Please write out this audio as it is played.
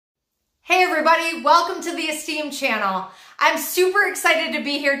everybody, welcome to the ESTEEM channel. I'm super excited to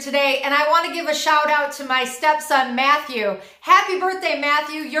be here today, and I want to give a shout out to my stepson Matthew. Happy birthday,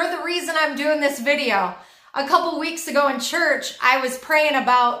 Matthew. You're the reason I'm doing this video. A couple weeks ago in church, I was praying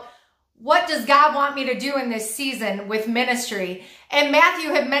about what does God want me to do in this season with ministry, and Matthew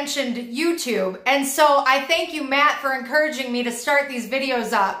had mentioned YouTube, and so I thank you, Matt, for encouraging me to start these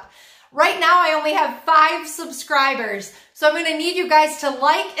videos up. Right now, I only have 5 subscribers, so I'm going to need you guys to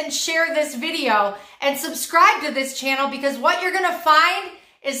like and share this video and subscribe to this channel, because what you're going to find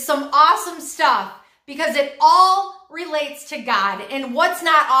is some awesome stuff, because it all relates to God and what's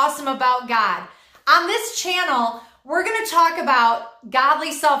not awesome about God. On this channel, we're going to talk about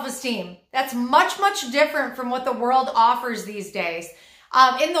godly self-esteem. That's much, much different from what the world offers these days.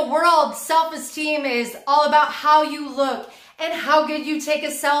 In the world, self-esteem is all about how you look and how good you take a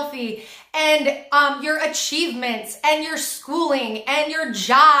selfie, and your achievements and your schooling and your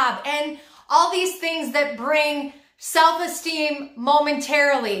job and all these things that bring self-esteem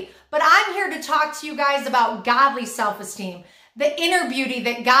momentarily. But I'm here to talk to you guys about godly self-esteem, the inner beauty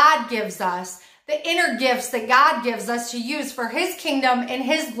that God gives us, the inner gifts that God gives us to use for His kingdom and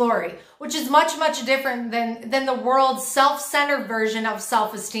His glory, which is much, much different than the world's self-centered version of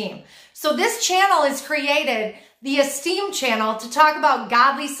self-esteem. So this channel is created, the ESTEEM channel, to talk about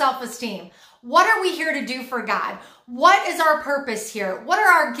godly self-esteem. What are we here to do for God? What is our purpose here? What are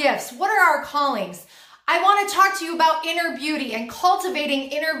our gifts? What are our callings? I want to talk to you about inner beauty and cultivating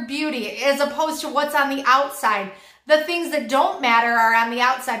inner beauty as opposed to what's on the outside. The things that don't matter are on the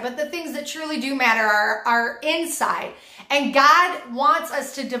outside, but the things that truly do matter are inside. And God wants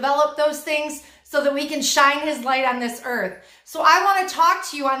us to develop those things so that we can shine His light on this earth. So I want to talk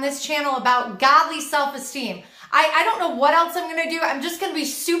to you on this channel about godly self-esteem. I don't know what else I'm going to do. I'm just going to be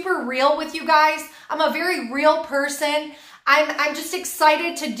super real with you guys. I'm a very real person. I'm just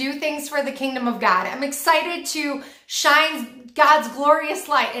excited to do things for the kingdom of God. I'm excited to shine God's glorious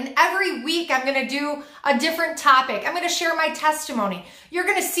light. And every week I'm going to do a different topic. I'm going to share my testimony. You're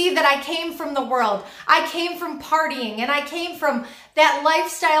going to see that I came from the world. I came from partying, and I came from that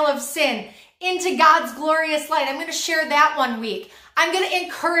lifestyle of sin into God's glorious light. I'm going to share that one week. I'm going to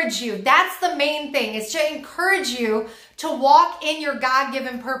encourage you. That's the main thing, is to encourage you to walk in your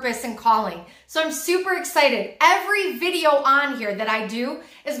God-given purpose and calling. So I'm super excited. Every video on here that I do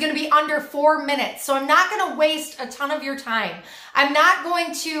is going to be under 4 minutes. So I'm not going to waste a ton of your time. I'm not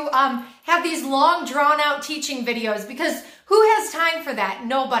going to have these long, drawn-out teaching videos, because who has time for that?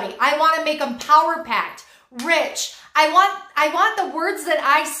 Nobody. I want to make them power-packed, rich. I want the words that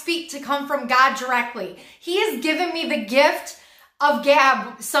I speak to come from God directly. He has given me the gift of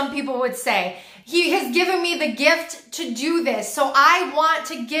gab, some people would say. He has given me the gift to do this. So I want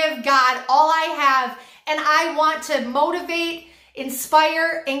to give God all I have, and I want to motivate,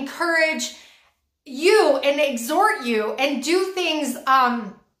 inspire, encourage you and exhort you and do things.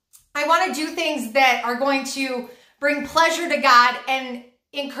 I want to do things that are going to bring pleasure to God and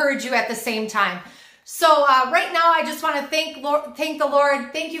encourage you at the same time. So right now, I just want to thank the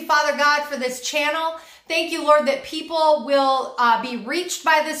Lord. Thank you, Father God, for this channel. Thank you, Lord, that people will be reached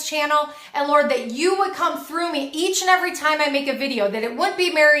by this channel. And Lord, that you would come through me each and every time I make a video, that it wouldn't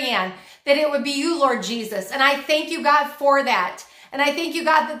be Marianne, that it would be you, Lord Jesus. And I thank you, God, for that. And I thank you,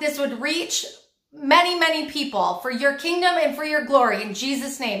 God, that this would reach many, many people for your kingdom and for your glory. In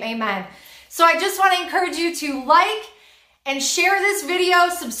Jesus' name, amen. So I just want to encourage you to like and share this video,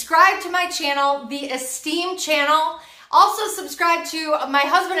 subscribe to my channel, the ESTEEM channel. Also subscribe to my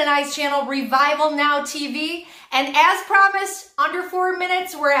husband and I's channel, Revival Now TV. And as promised, under 4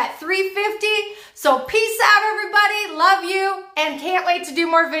 minutes, we're at 350. So peace out, everybody. Love you, and can't wait to do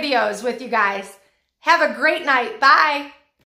more videos with you guys. Have a great night. Bye.